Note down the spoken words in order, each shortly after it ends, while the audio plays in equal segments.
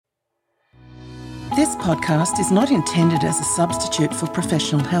This podcast is not intended as a substitute for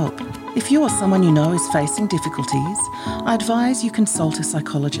professional help. If you or someone you know is facing difficulties, I advise you consult a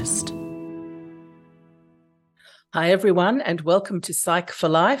psychologist. Hi everyone, and welcome to Psych for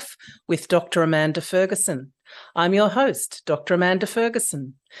Life with Dr. Amanda Ferguson. I'm your host, Dr. Amanda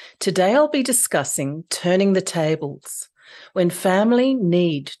Ferguson. Today I'll be discussing turning the tables, when family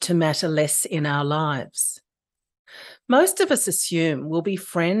need to matter less in our lives. Most of us assume we'll be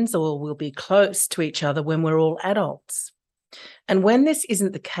friends or we'll be close to each other when we're all adults. And when this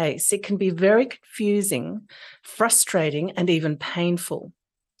isn't the case, it can be very confusing, frustrating, and even painful.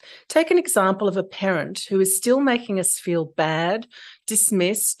 Take an example of a parent who is still making us feel bad,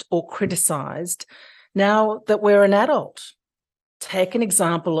 dismissed, or criticised now that we're an adult. Take an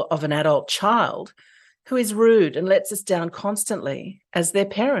example of an adult child who is rude and lets us down constantly as their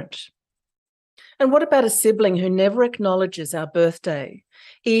parent. And what about a sibling who never acknowledges our birthday,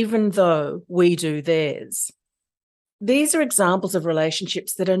 even though we do theirs? These are examples of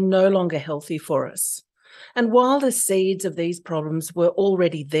relationships that are no longer healthy for us. And while the seeds of these problems were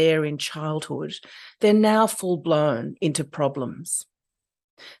already there in childhood, they're now full-blown into problems.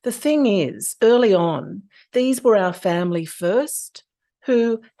 The thing is, early on, these were our family first,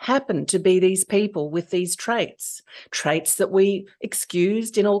 who happened to be these people with these traits that we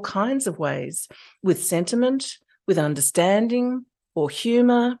excused in all kinds of ways, with sentiment, with understanding, or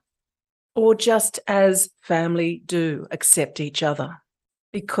humour, or just as family do, accept each other,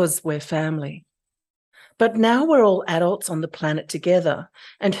 because we're family. But now we're all adults on the planet together,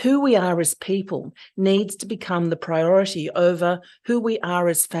 and who we are as people needs to become the priority over who we are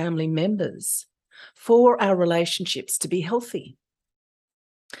as family members for our relationships to be healthy.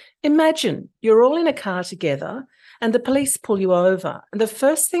 Imagine you're all in a car together and the police pull you over, and the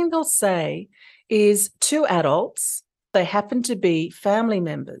first thing they'll say is two adults, they happen to be family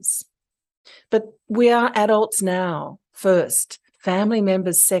members. But we are adults now first, family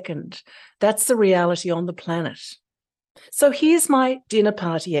members second. That's the reality on the planet. So here's my dinner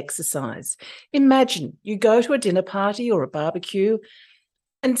party exercise. Imagine you go to a dinner party or a barbecue,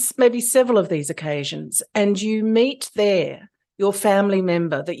 and maybe several of these occasions, and you meet there your family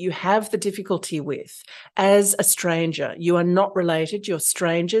member that you have the difficulty with as a stranger. You are not related, you're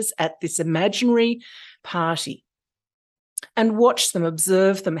strangers at this imaginary party. And watch them,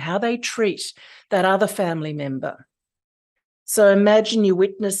 observe them, how they treat that other family member. So imagine you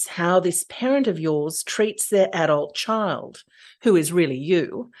witness how this parent of yours treats their adult child, who is really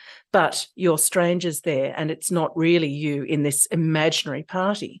you, but you're strangers there and it's not really you in this imaginary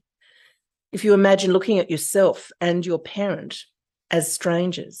party. If you imagine looking at yourself and your parent as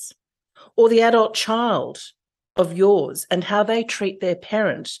strangers, or the adult child of yours and how they treat their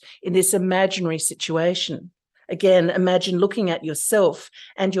parent in this imaginary situation. Again, imagine looking at yourself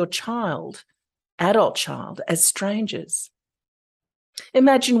and your child, adult child, as strangers.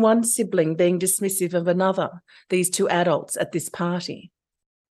 Imagine one sibling being dismissive of another, these two adults at this party.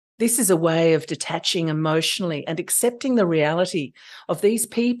 This is a way of detaching emotionally and accepting the reality of these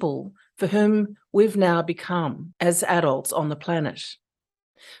people for whom we've now become as adults on the planet.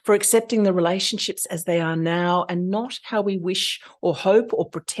 For accepting the relationships as they are now and not how we wish or hope or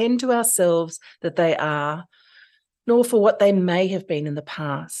pretend to ourselves that they are, nor for what they may have been in the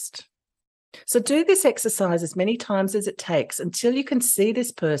past. So do this exercise as many times as it takes until you can see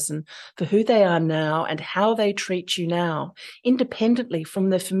this person for who they are now and how they treat you now, independently from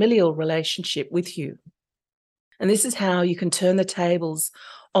their familial relationship with you. And this is how you can turn the tables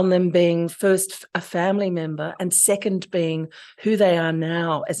on them being first a family member and second being who they are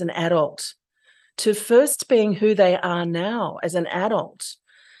now as an adult, to first being who they are now as an adult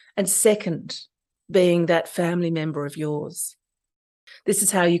and second being that family member of yours. This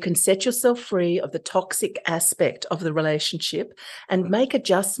is how you can set yourself free of the toxic aspect of the relationship and make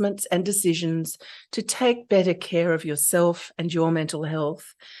adjustments and decisions to take better care of yourself and your mental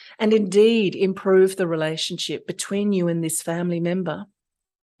health, and indeed improve the relationship between you and this family member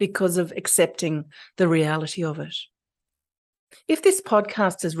because of accepting the reality of it. If this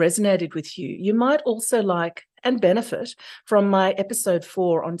podcast has resonated with you, you might also like and benefit from my episode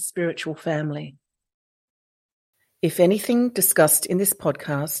 4 on spiritual family. If anything discussed in this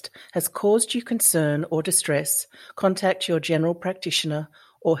podcast has caused you concern or distress, contact your general practitioner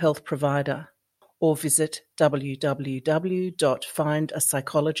or health provider, or visit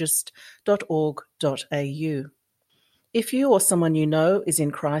www.findapsychologist.org.au. If you or someone you know is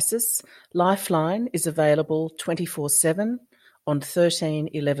in crisis, Lifeline is available 24/7 on 13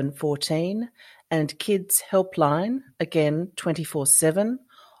 11 14, and Kids Helpline, again 24/7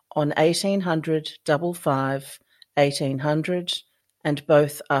 on 1800 55 1800, and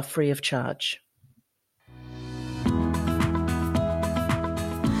both are free of charge.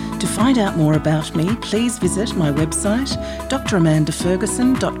 To find out more about me, please visit my website,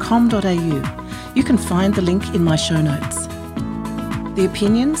 dramandaferguson.com.au. You can find the link in my show notes. The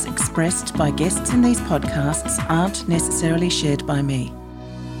opinions expressed by guests in these podcasts aren't necessarily shared by me.